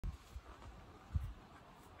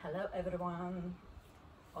Hello everyone!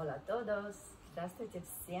 Hola a todos! Здравствуйте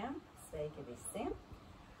всем! Sveiki visi!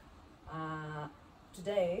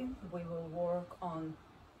 Today we will work on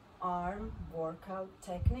arm workout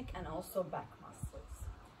technique and also back muscles.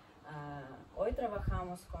 Hoy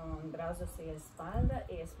trabajamos con brazos y espalda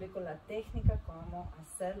y explico la técnica cómo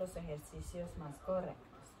hacer los ejercicios más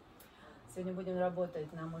correctos. Сегодня будем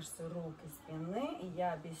работать на мышцы рук и спины, и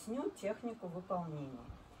я объясню технику выполнения.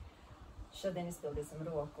 Šodien izpildīsim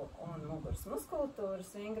roku un muguras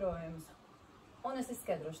muskulatūras vingrojumus, un es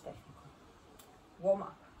izskaidrošu tehniku. Warm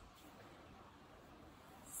up.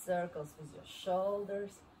 Circles with your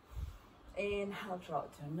shoulders. Inhale, draw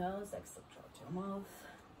out your nose, exhale, draw out your mouth.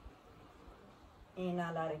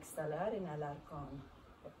 Inhalar, exhalar con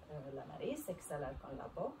la nariz, exhalar con la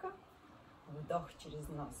boca. Вдох через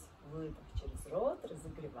нос, выдох через рот,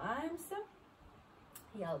 разогреваемся.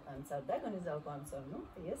 Ielpojam caur degunu, izelpojam caur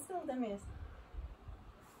muti, iesildamies.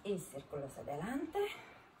 Y círculos adelante.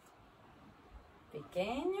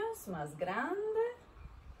 Pequeños, más grande.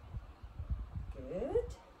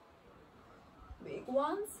 Good. Big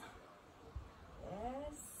ones.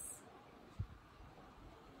 Yes.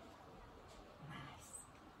 Nice.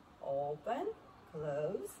 Open,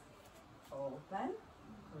 close, open,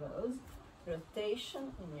 close.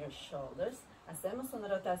 Rotation in your shoulders. Hacemos una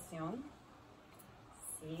rotación.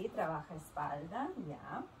 Sí, trabaja espalda,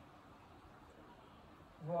 ya.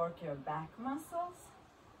 Work your back muscles.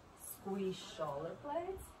 Squeeze shoulder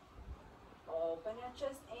blades. Open your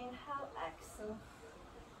chest. Inhale, exhale.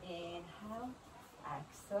 Inhale,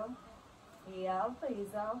 exhale. Ielpa,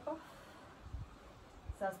 izelpa.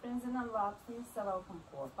 Sasprinzinām lāpstiņas, savalkam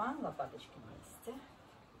kopā. Lopatički mīsti.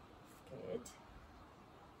 Good.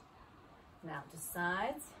 Now to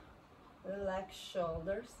sides. Relax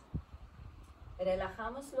shoulders.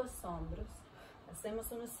 Relajamos los hombros,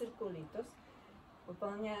 hacemos unos circulitos,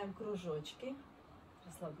 выполняем кружочки,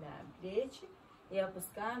 расслабляем плечи и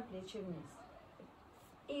опускаем плечи вниз.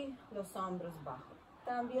 И los hombros bajo.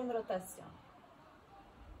 También rotación.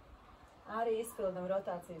 Arī izpildam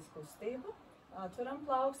rotācijas kustību, atveram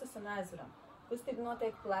plaukstas un aizveram. Kustība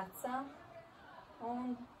notiek plecā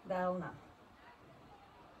un delnā.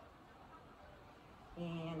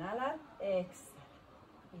 Inhalar, exhale,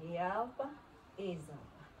 ielpa.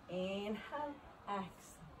 Izelpa. Inhale,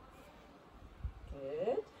 exhale.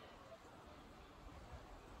 Good.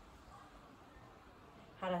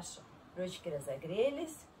 Хорошо. Ручки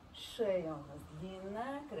разогрелись. Шея у нас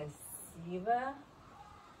длинная, красивая.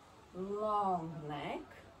 Long neck.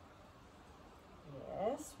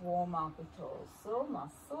 Yes. Warm up it also.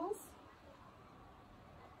 Muscles.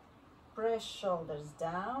 Press shoulders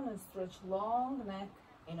down and stretch long neck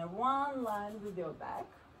in a one line with your back.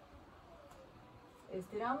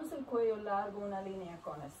 Estiramos el cuello largo, una línea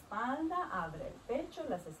con la espalda, abre el pecho,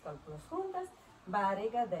 las escápulas juntas,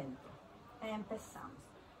 barriga dentro. Empezamos.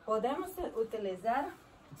 Podemos utilizar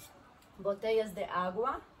botellas de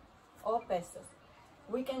agua o pesos.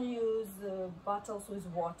 We can use bottles with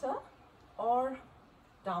water or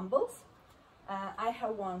dumbbells. I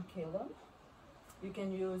have 1 kilo. You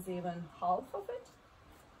can use even half of it.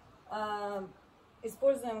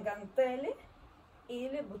 Используем гантели.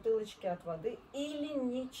 Или бутылочки от воды, или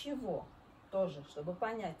ничего. Тоже, чтобы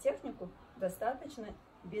понять технику, достаточно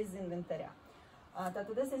без инвентаря.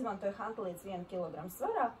 Tātad es izmantoju hantelītes 1 kg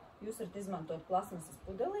svarā. Jūs varat izmantot plasmasas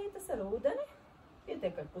pudelītes ar ūdeni,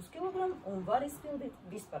 pietiek ar puskilogramu un var izpildīt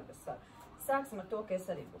vispār bez svara. Sāksim ar to, ka es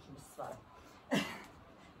arī būšu bez svara.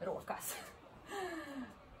 Rokās.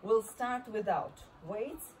 We'll start without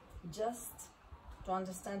weights, just to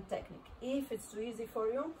understand technique. If it's too easy for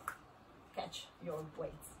you, catch your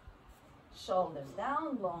weights. Shoulders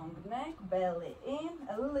down, long neck, belly in,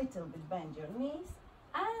 a little bit bend your knees,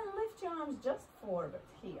 and lift your arms just forward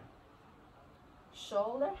here.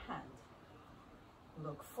 Shoulder, hand.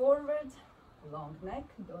 Look forward, long neck,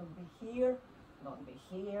 don't be here, don't be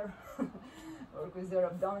here. Work with your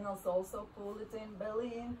abdominals also, pull it in,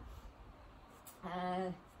 belly in.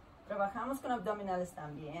 Trabajamos con abdominales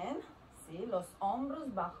también. Sí, los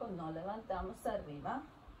hombros bajos, no levantamos arriba.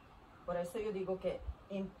 Por eso yo digo que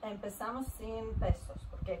empezamos sin pesos,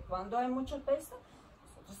 porque cuando hay mucho peso,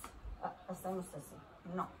 nosotros hacemos así.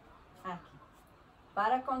 No, aquí.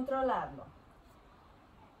 Para controlarlo.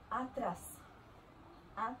 Atrás,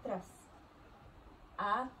 atrás,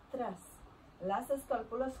 atrás. Las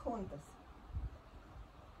escápulas juntas.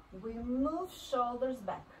 We move shoulders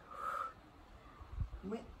back.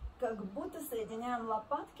 Мы как будто соединяем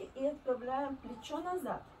лопатки и отправляем плечо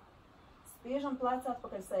назад. Spiežam plecu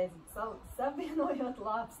atpakaļ, savienojot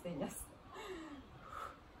lāpstiņas.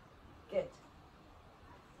 Good.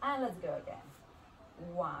 And let's go again.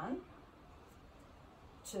 1,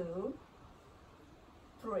 2,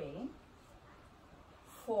 3,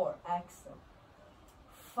 4, axle,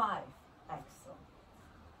 5, axle,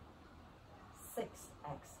 6,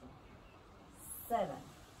 axle, 7,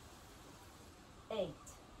 8,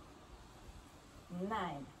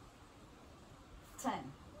 9,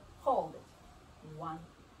 10. Hold it. 1,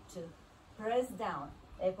 2. Press down.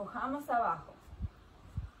 Empujamos abajo.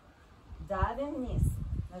 Давим вниз.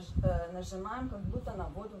 Нажимаем как будто на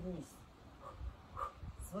воду вниз.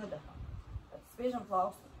 С выдохом. Spiežam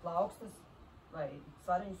plaukstus vai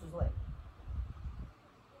svariņus uz leju.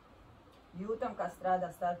 Jūtam, kā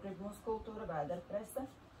strādā starprību muskultūra, vēderprese.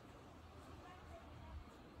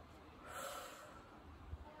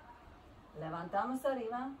 Levantamos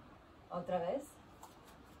arriba. Otra vez.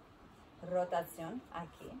 Rotación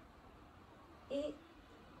aquí. Y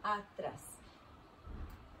atrás.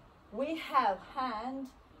 We have hand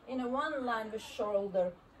in a one line with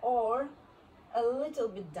shoulder or a little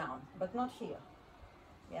bit down, but not here.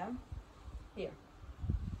 Yeah? Here.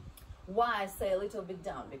 Why I say a little bit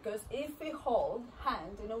down? Because if we hold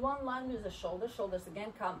hand in a one line with the shoulders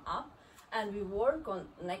again come up, and we work on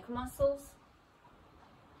neck muscles,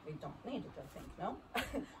 we don't need it, I think, no?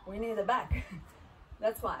 We need the back.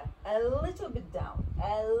 That's why. A little bit down,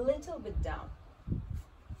 a little bit down.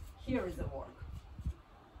 Here is the work.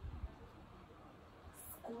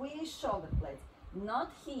 Squeeze shoulder blades. Not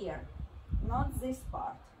here, not this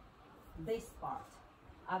part, this part.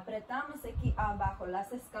 Apretamos aquí abajo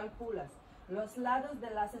las escápulas, los lados de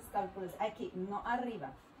las escápulas, aquí, no arriba.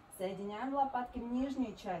 Соединяем лопатки в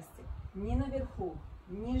нижней части, не наверху,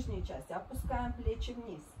 в нижней части. Опускаем плечи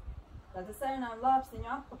вниз. Tātad savienojam lāpstiņu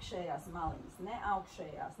apakšējās maliņas, ne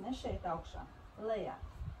augšējās, ne šeit augšā, lejā.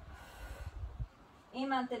 Y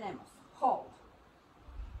mantenemos. Hold.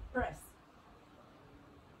 Press.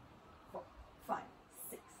 4, 5,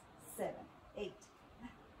 6, 7, 8,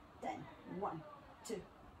 9, 10. 1, 2,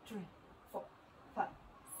 3, 4, 5,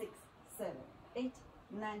 6, 7, 8,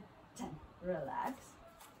 9, 10. Relax.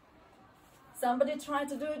 Somebody try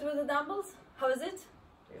to do it with the dumbbells? How is it?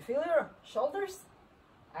 Do you feel your shoulders?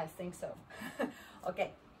 I think so.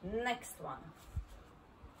 Okay, next one.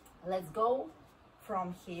 Let's go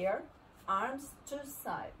from here, arms to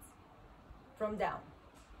sides, from down.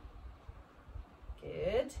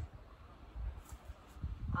 Good.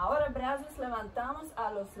 Ahora brazos levantamos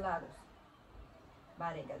a los lados.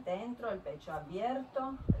 Barriga dentro, el pecho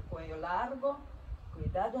abierto, el cuello largo.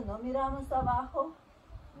 Cuidado, no miramos abajo,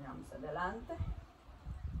 miramos adelante.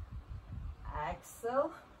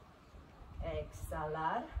 Exhale.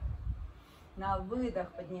 Exhalar. На выдох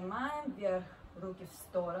поднимаем вверх, руки в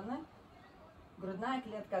стороны. Грудная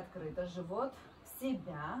клетка открыта, живот в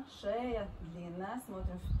себя, шея длинная,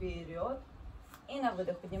 смотрим вперед. И на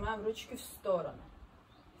выдох поднимаем ручки в сторону.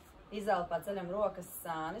 Izelpa ceļam rokas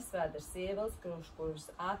sānis, vēders ievilks, krūškurvs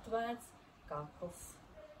atvērts, kakls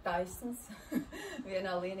taisns.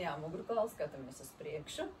 Vienā līnijā mugurkauls, skatāmies uz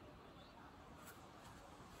priekšu.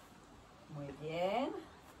 Muy bien.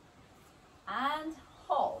 And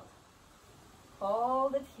hold.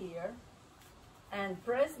 Hold it here. And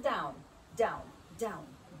press down, down, down,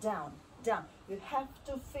 down, down. You have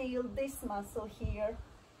to feel this muscle here.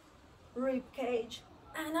 Rib cage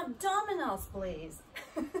and abdominals, please.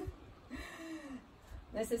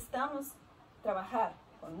 Necesitamos trabajar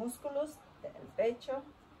con músculos del pecho,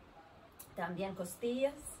 también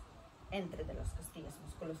costillas, entre de las costillas,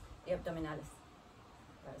 músculos и абдоминales.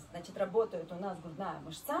 Значит, работает у нас грудная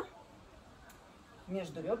мышца,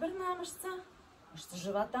 междуреберная мышца, мышца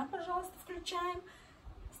живота, пожалуйста, включаем.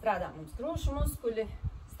 Strādājam mums krūšu muskuļi,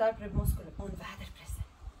 starprību muskuļi un vēderprese.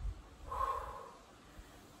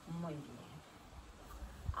 Muy bien.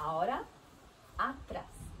 Ahora,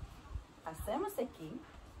 atrás. Hacemos aquí,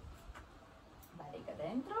 barriga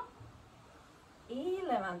dentro y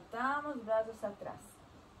levantamos brazos atrás.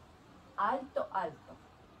 Alto, alto.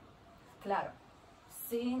 Claro,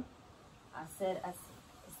 sin hacer así.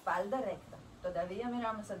 Espalda recta. Todavía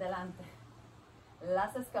miramos adelante.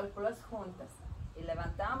 Las escápulas juntas. Y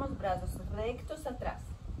levantamos brazos rectos atrás.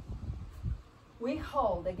 We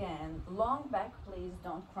hold again. Long back, please.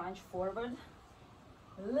 Don't crunch forward.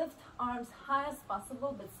 Lift arms high as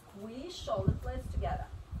possible, but squeeze shoulder blades together.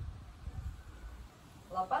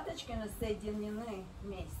 Лопаточки у нас соединены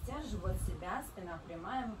вместе, живот в себя, спина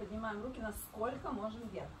прямая. Мы поднимаем руки насколько можем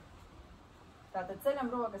вверх. Tātad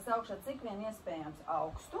ceļam rokas augšā, cik vien iespējams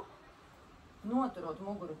augstu. Noturot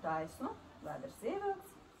muguru taisnu, vēders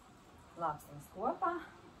ievilks, lāpstiņas kopā.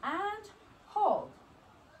 And hold.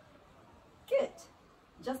 Good.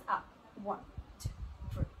 Just up. 1, 2,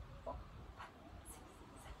 3, 4, 5, 6,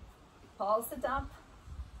 7. Pulse it up.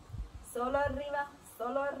 Solo arriba,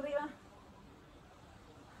 solo arriba.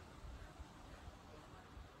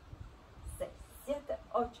 6, 7,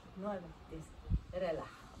 8, 9, 10.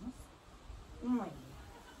 Relajamos. Muy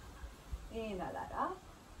bien. Inhalar up.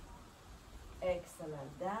 Exhalar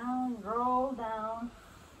down, roll down.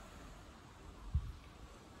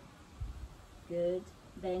 Good.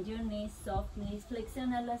 Bend your knees, soft knees.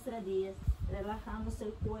 Flexionar las rodillas. Relajamos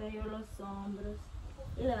el cuello, los hombros.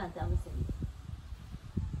 Y levantamos el hip.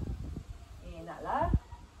 Inhalar.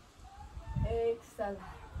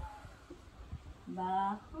 Exhalar.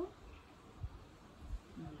 Bajo.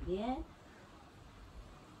 Muy bien.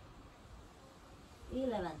 Y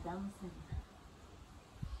levantamos el hip.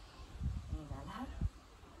 Inhalar.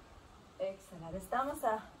 Exhalar. Estamos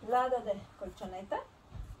al lado de colchoneta.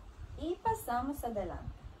 Y pasamos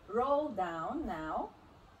adelante. Roll down now.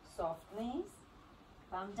 Soft knees.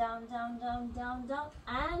 Come down, down, down, down, down.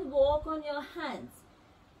 And walk on your hands.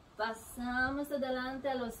 Pasamos adelante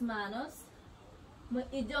a las manos. Мы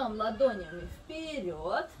идем ладонями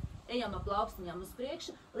вперед. Ejam ap plaukstiņām uz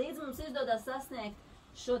priekšu. Līdz mums izdodas sasniegt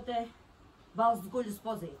šo te valsts guļas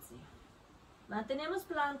pozīciju. Mantenemos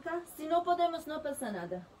planka. Si no podemos, no pasa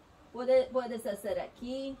nada. Puedes hacer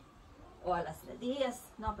aquí o a las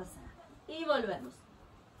rodillas. No pasa nada. Y volvemos.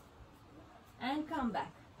 And come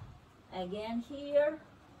back. Again here.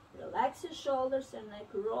 Relax your shoulders and neck.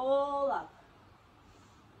 Roll up.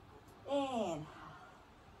 Inhale.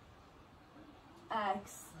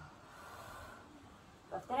 Exhale.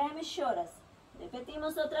 Повторяем еще раз.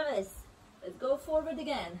 Repetimos otra vez. Let's go forward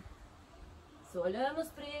again. Soļojam uz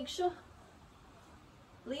priekšu.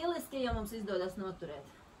 Lieliski, ja mums izdodas noturēt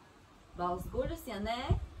valsts guļas, ja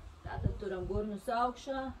nē, tātad turam gurnus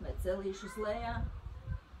augšā vai celīšus lejā.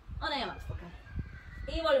 Un ejam atpakaļ.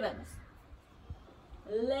 Y volvemos.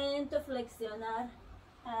 Lento flexionar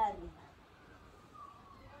arriba.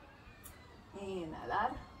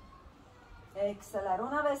 Inhalar. Exhalar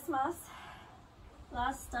una vez más.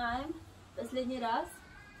 Last time. Последний раз.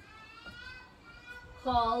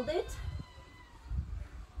 Hold it.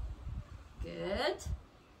 Good.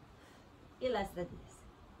 Y las rodillas.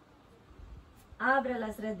 Abre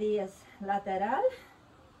las rodillas lateral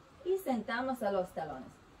y sentamos a los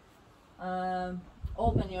talones.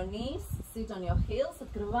 Open your knees, sit on your heels,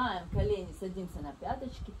 открываем колени, садимся на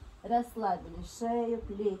пяточки, расслабили шею,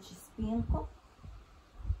 плечи, спинку.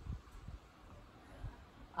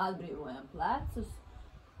 Atbrīvojam plecus,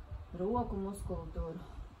 roku muskulatūru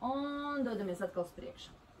un dodamies atkal uz priekšu.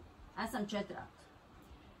 Esam četrāti.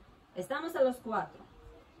 Estamos a los 4.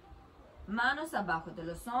 Manos abajo de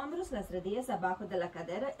los hombros, las rodillas abajo de la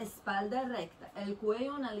cadera, espalda recta, el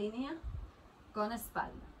cuello una línea con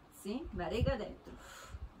espalda, ¿sí? Barriga dentro.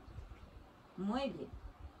 Muy bien.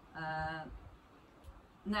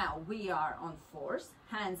 Now we are on 4s,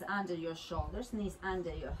 hands under your shoulders, knees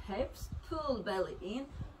under your hips, pull belly in,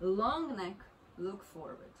 long neck, look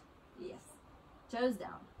forward. Yes. Toes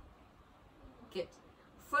down. Good.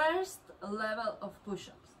 First level of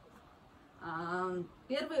push-ups.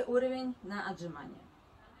 Первый уровень на отжимание.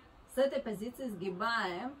 С этой позиции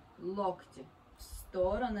сгибаем локти в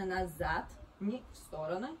стороны назад, не в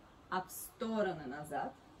стороны, а в стороны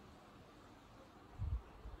назад.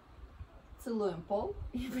 Целуем пол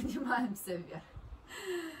и поднимаемся вверх.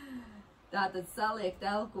 Tātad saliekt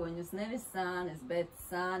elkoņus nevis sānis, bet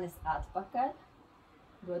sānis atpakaļ.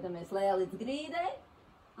 Dodamies lejā līdz grīdai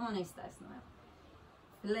un iztaisnojam.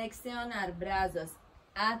 Flexionar brazos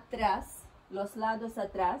atrás, los lados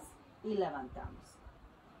atrás y levantamos.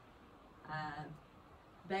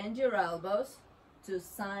 Bend your elbows to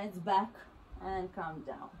sides back and come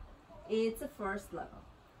down. It's a first level.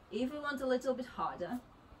 If you want a little bit harder,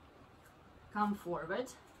 come forward.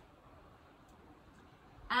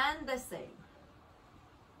 And the same.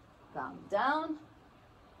 Come down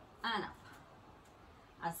and up.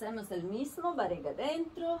 Hacemos el mismo, barriga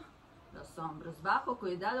dentro, los hombros bajo.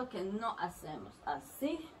 Cuidado que no hacemos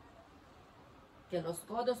así, que los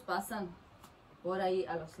codos pasan por ahí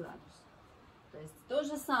a los lados. То есть то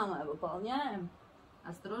же самое выполняем.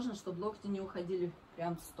 Осторожно, чтобы локти не уходили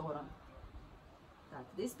прямо в сторону. Так,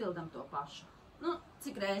 izpildam to pašu. Nu,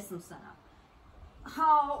 cik reizes mums sanāk?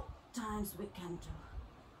 How times we can do?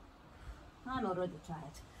 I'm already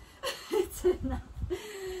tired. It's enough.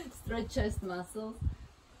 Stretch chest muscles.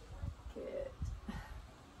 Good.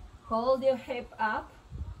 Hold your hip up.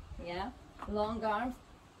 Yeah. Long arms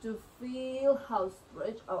to feel how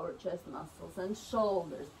stretch our chest muscles and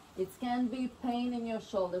shoulders. It can be pain in your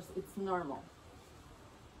shoulders. It's normal.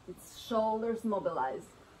 It's shoulders mobilized.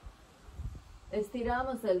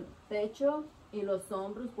 Estiramos el pecho y los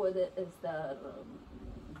hombros. Puede estar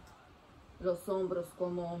los hombros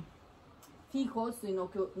como fijos y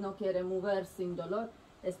no quiere mover sin dolor,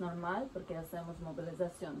 es normal porque hacemos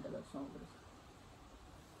movilización de los hombros.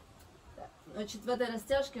 Значит, в этой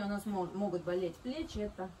растяжке у нас могут болеть плечи,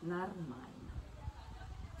 это нормально.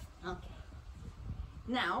 Okay.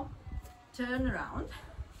 Now, turn around.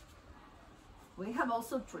 We have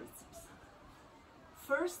also triceps.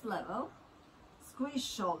 First level, squeeze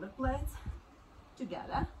shoulder blades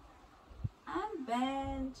together and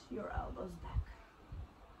bend your elbows back,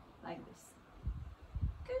 like this.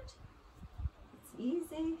 Good. It's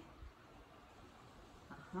easy.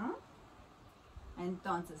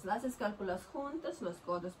 Entonces, las escápulas juntas, los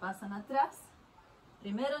codos pasan atrás.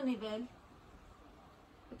 Primero nivel.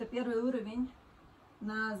 Это первый уровень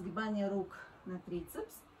на сгибание рук на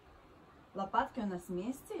трицепс. Лопатки у нас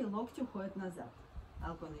вместе и локти уходят назад.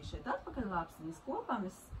 Alkonīši iet atpakaļ, lāpstiņas kopā.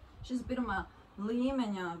 Šis pirmā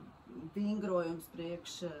līmeņa vingrojums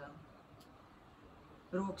priekš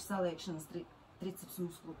roku saliekšanas triceps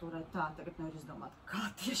muskultūrai. Tā, tagad nevar izdomāt, kā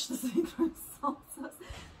tieši tas vingrojums saucās.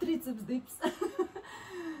 Triceps dips.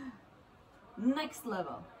 Next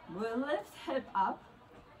level. We lift hip up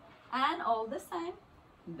and all the same.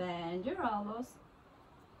 Bend your elbows.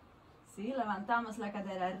 Sí, levantamos la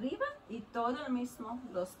cadera arriba y todo lo mismo.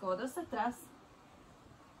 Los codos atrás.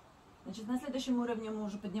 Значит, на следующем уровне мы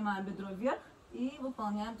уже поднимаем бедро вверх и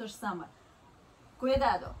выполняем то же самое.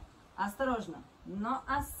 Cuidado. Осторожно. No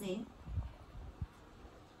así.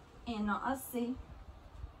 И no así.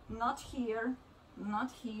 Not here.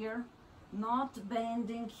 Not here. Not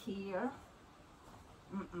bending here.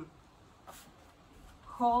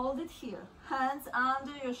 Hold it here. Hands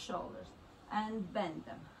under your shoulders and bend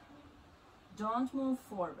them. Don't move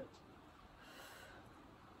forward.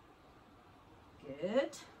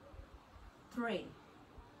 Good. 3,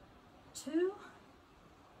 2,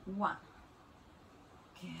 1.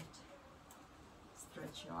 Good.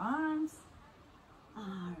 Stretch your arms.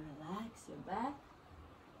 Relax your back.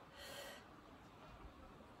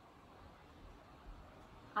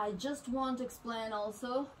 I just want to explain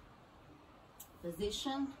also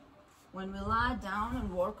position when we lie down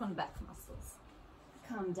and work on back muscles.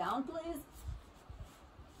 Come down, please.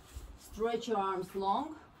 Stretch your arms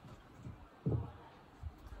long.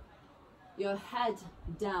 Your head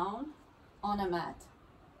down on a mat.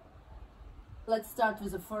 Let's start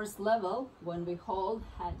with the first level when we hold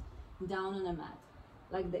head down on a mat,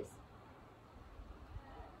 like this.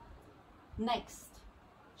 Next,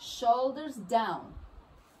 shoulders down,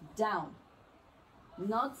 down,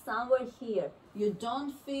 not somewhere here. You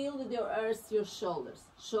don't feel with your earth your shoulders.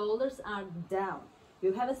 Shoulders are down.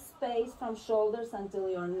 You have a space from shoulders until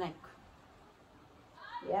your neck.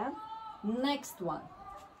 Yeah? Next one.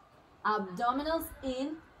 Abdominals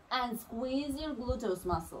in and squeeze your gluteus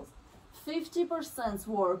muscles. 50%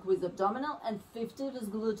 work with abdominal and 50%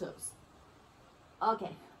 with gluteus. Ok,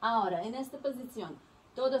 ahora en esta posición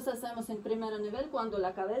todos hacemos en primer nivel cuando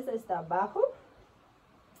la cabeza está abajo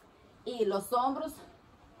y los hombros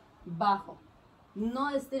bajo. No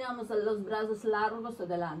estiramos los brazos largos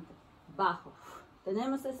adelante, bajo.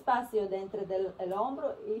 Tenemos espacio entre el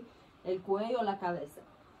hombro y el cuello, la cabeza.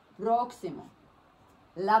 Próximo.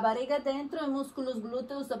 La barriga dentro y músculos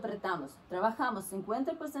glúteos apretamos. Trabajamos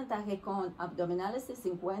 50% con abdominales y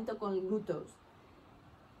 50% con glúteos.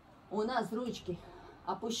 У нас ручки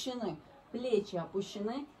опущены, плечи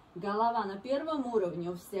опущены, голова на первом уровне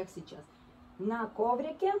у всех сейчас. На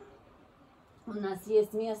коврике у нас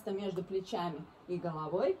есть место между плечами и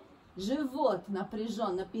головой. Живот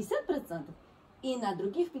напряжен на 50% и на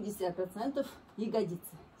других 50%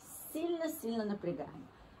 ягодицы. Сильно напрягаем.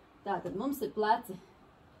 Tātad mums ir pleci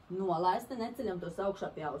nolaisti, neceļam tos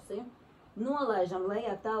augšā pie ausīm. Nolaižam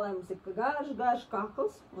lejā tā, lai mums ir garš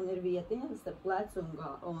kakls un ir vietiņa starp plecu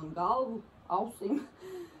un galvu, ausīm.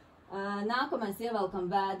 Nākamais ievelkam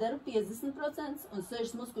vēderu 50% un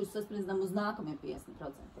 6 muskuļus sasprindam uz nākamiem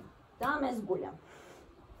 50%. Tā mēs guļam.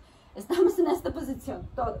 Estamos en esta posición,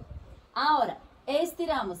 todos. Ahora,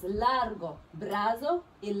 estiramos largo brazo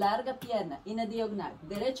y larga pierna, y na diagonal,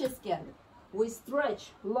 derecha izquierda. We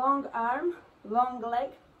stretch long arm, long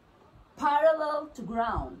leg, parallel to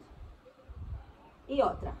ground. Y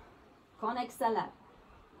otra, con exhalar.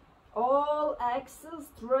 All exhale,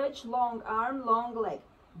 stretch long arm, long leg.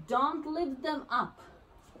 Don't lift them up.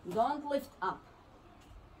 Don't lift up.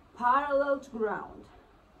 Parallel to ground.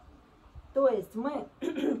 То есть мы,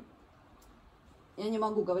 я не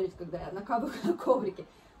могу говорить, когда я на коврике,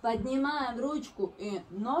 поднимаем ручку и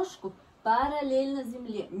ножку параллельно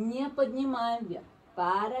земле, не поднимаем вверх,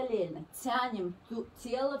 параллельно, тянем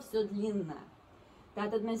тело все длинное.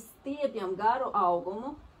 Tātad mēs stiepjam garu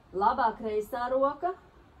augumu, labā kreisā roka,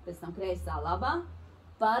 pēc tam kreisā labā,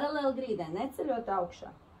 Paralēli grīdai, neceļot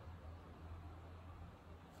augšā.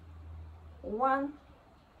 1,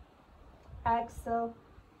 exhale,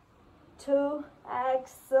 2,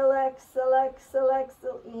 exhale, exhale, exhale,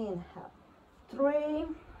 exhale, inhale. 3,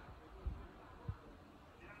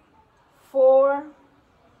 4,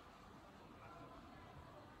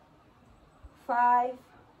 5,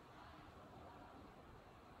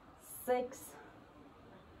 6,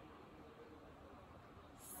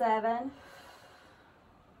 7,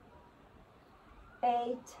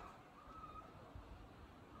 8,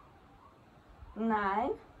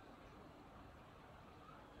 9,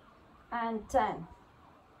 and 10.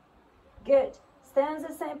 Good. Stay in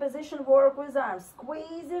the same position, work with arms.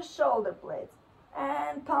 Squeeze your shoulder blades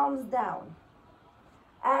and palms down.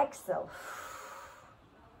 Exhale.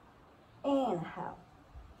 Inhale.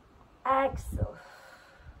 Exhale.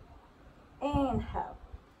 Inhale.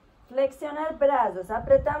 Flexionar brazos.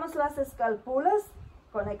 Apretamos las escápulas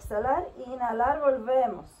con exhalar y inhalar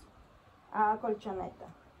volvemos a колчонета.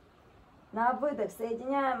 На выдох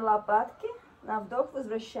соединяем лопатки, на вдох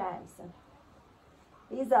возвращаемся.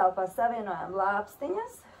 Izelpā savienojam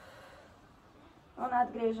lāpstiņas un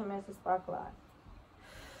atgriežamies uz paklāju.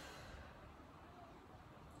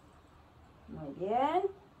 Muy bien.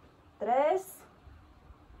 3,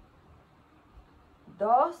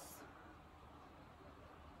 2,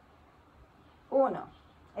 1.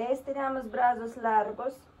 Estiramos brazos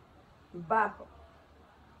largos, bajo.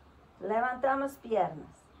 Levantamos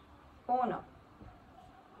piernas. 1,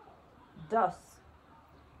 2.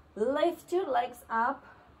 Lift your legs up.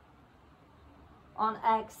 On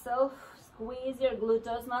exhale, squeeze your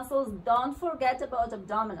gluteus muscles. Don't forget about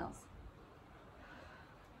abdominals.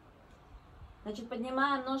 Значит,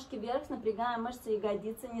 поднимаем ножки вверх, напрягаем мышцы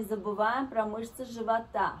ягодицы, не забываем про мышцы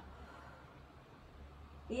живота.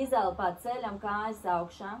 Izelpā ceļam kājas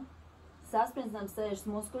augšā, sasprindzam sēžas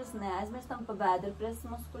muskuļus, neaizmirstam pa bēdrpresses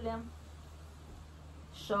muskuļiem.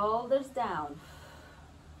 Shoulders down.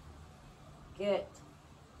 Good.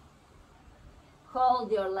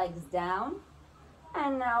 Hold your legs down.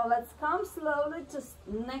 And now let's come slowly to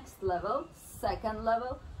next level, second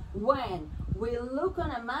level. When we look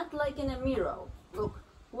on a mat like in a mirror. Look,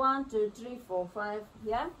 1, 2, 3, 4, 5,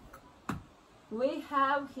 yeah? We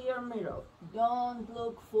have here mirror. Don't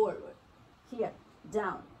look forward. Here,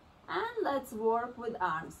 down. And let's work with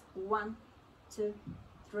arms. 1, 2,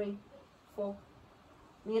 3, 4.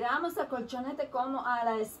 Miramos a colchonete como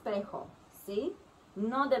al espejo, ¿sí?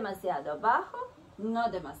 No demasiado bajo,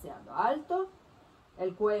 no demasiado alto.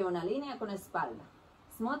 El cuello una línea con espalda.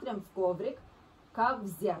 Смотрим в коврик, как в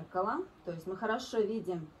зеркало. То есть мы хорошо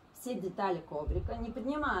видим все детали коврика. Не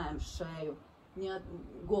поднимаем шею,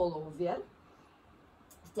 голову вверх.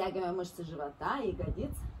 Stягиваем мышцы живота,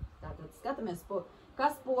 ягодиц. Tātad skatāmies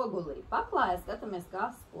kā spogulī. Paklāja skatāmies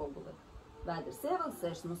kā spogulī. Vēders ievilks,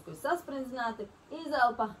 sēžas muskuļi sasprindzināti.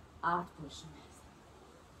 Izelpa, atpūšamies.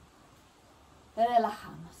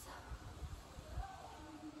 Relajamos.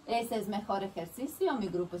 Ese es mejor ejercicio. Mi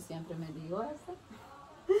grupo siempre me dijo eso.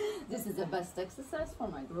 This is the best exercise for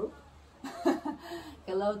my group.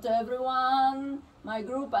 Hello to everyone. My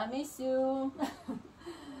group, I miss you.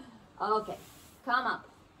 Okay, come up.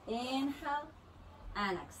 Inhale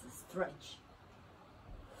and exhale. Stretch.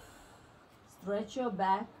 Stretch your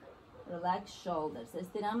back. Relax shoulders.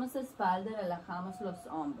 Estiramos espalda, relajamos los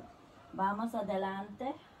hombros. Vamos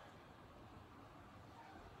adelante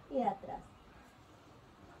y atrás.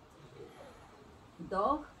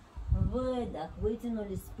 Вдох, выдох.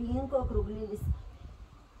 Вытянули спинку, округлились.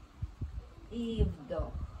 И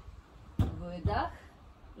вдох. Выдох.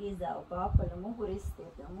 Izelpā paļu muguri,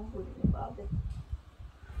 izstiepjam muguri, nebaldi.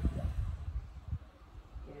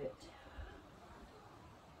 Good.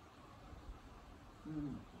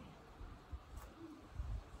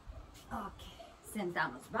 Okay,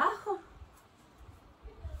 sentamos bajo.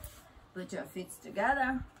 Put your feet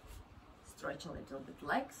together. Stretch a little bit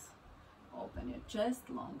legs. Open your chest,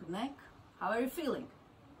 long neck. How are you feeling?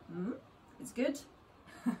 It's good?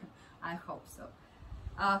 I hope so.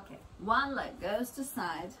 Okay, one leg goes to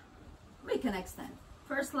side. We can extend.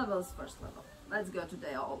 First level is first level. Let's go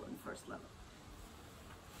today all on first level.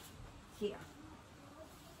 Here.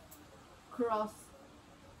 Cross.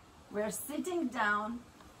 We're sitting down.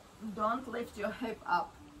 Don't lift your hip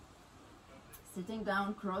up. Sitting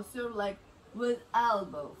down, cross your leg with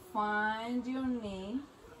elbow. Find your knee.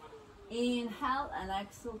 Inhale and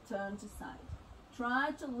exhale, turn to side.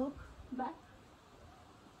 Try to look back.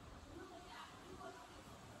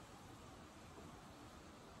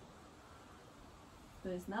 То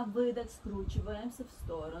есть на выдох скручиваемся в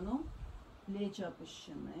сторону. Плечи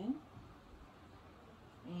опущены.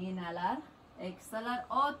 Inhalar. Exhalar,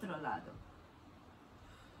 otro lado.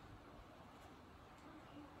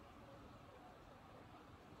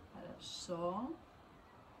 Хорошо.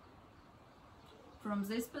 From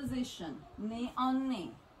this position, knee on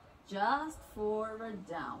knee, just forward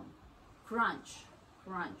down. Crunch,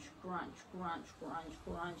 crunch, crunch, crunch, crunch,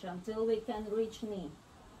 crunch, until we can reach knee.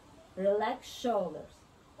 Relax shoulders.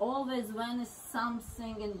 Always when it's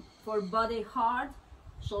something for body hard,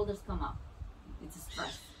 shoulders come up. It's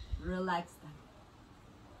stress. Relax them.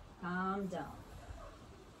 Calm down.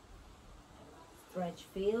 Stretch.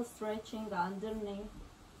 Feel stretching underneath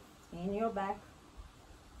in your back.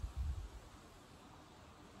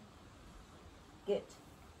 Good.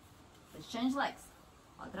 Let's change legs.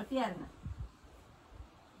 Otra pierna.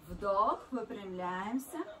 Вдох,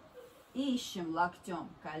 выпрямляемся, ищем локтем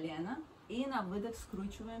колено и на выдох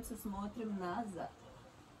скручиваемся, смотрим назад.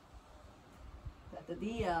 Tad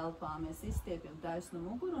ieelpā mēs izstiepjam taisnu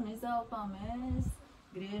muguru un izelpā mēs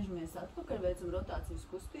griežamies atpakaļ, veicam rotācijas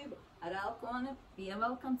kustību, ar elkoni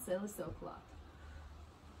pievelkam celi sev klāt.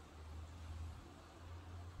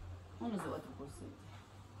 Un uz otru pusīti.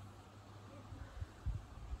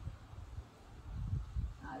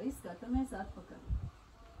 Arī skatāmies atpakaļ.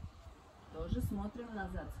 Тоже смотрим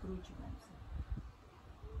назад, скручиваемся.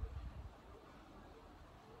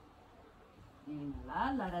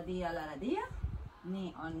 Inhalar, la radilla,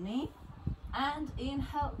 knee on knee, and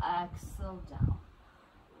inhale, exhale, down.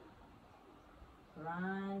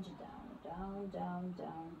 Crunch down, down, down,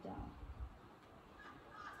 down, down.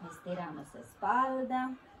 Estiramos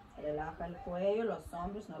espalda, relaja el cuello, los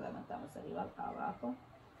hombros, nos levantamos arriba, abajo.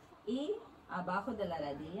 Y abajo de la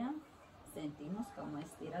rodilla sentimos cómo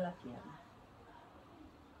estira la pierna.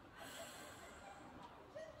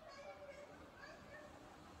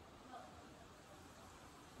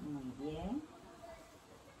 Muy bien.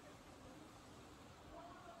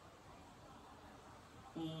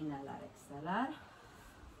 Inhalar, exhalar.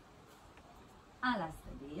 A las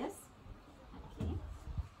rodillas. Aquí.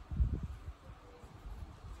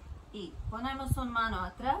 Y ponemos una mano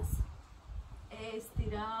atrás.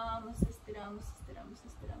 Estiramos, estiramos, estiramos,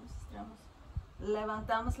 estiramos, estiramos.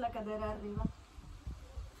 Levantamos la cadera arriba.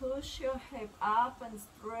 Push your hip up and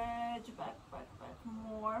stretch back, back, back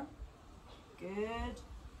more. Good.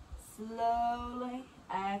 Slowly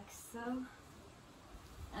exhale.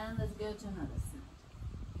 And let's go to another side.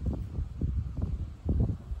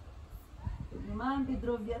 Поднимаем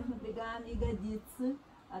бедро вверх, напрягаем ягодицы.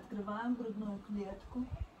 Открываем грудную клетку.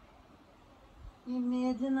 И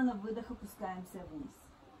медленно на выдох опускаемся вниз.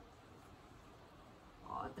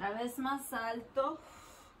 Otra vez más alto.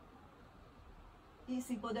 Y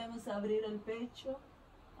si podemos abrir el pecho,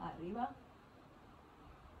 arriba.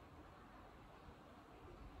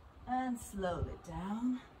 And slowly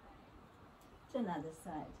down to another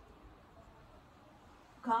side.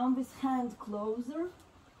 Come with hand closer.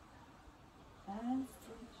 And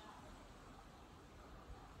stretch.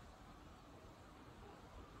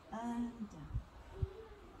 And down.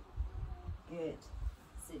 Good.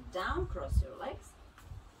 Sit down, cross your legs.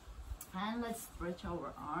 And let's stretch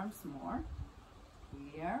our arms more.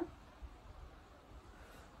 Here.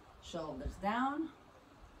 Shoulders down.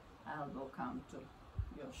 Elbow come to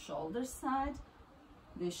your shoulder side.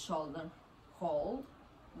 This shoulder hold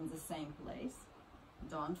in the same place.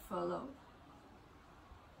 Don't follow.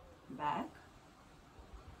 Back.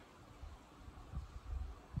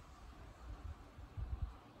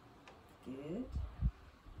 Good.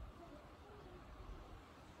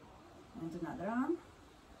 And another arm.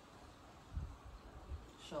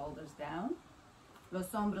 Shoulders down.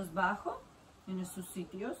 Los hombros bajo en sus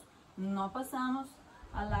sitios. No pasamos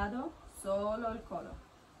al lado, solo el codo.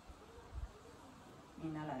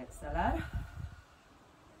 Inhalar, exhalar.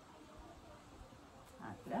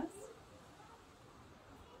 Atrás.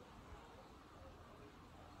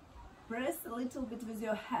 Press a little bit with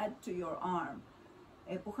your head to your arm.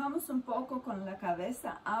 Empujamos un poco con la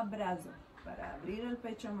cabeza a brazo para abrir el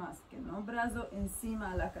pecho más, que no brazo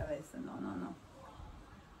encima de la cabeza, no, no, no.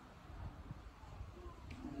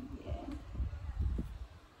 Muy bien.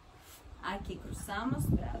 Aquí cruzamos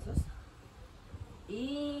brazos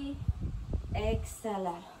y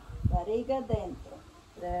exhalar, barriga dentro,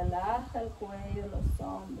 relaja el cuello, los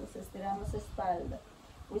hombros, estiramos espalda.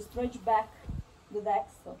 We stretch back with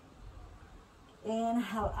exhale.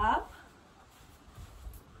 Inhale up.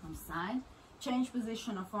 From side, change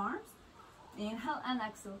position of arms, inhale and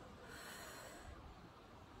exhale.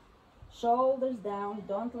 Shoulders down,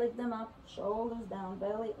 don't lift them up, shoulders down,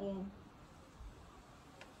 belly in.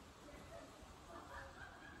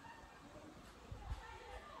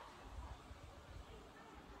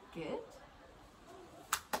 Good.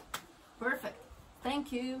 Perfect.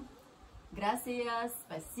 Thank you. Gracias.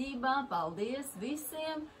 Спасибо. Paldies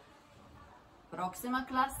visiem. Proxima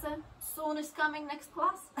klase. Soon is coming next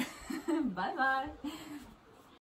class. Bye bye.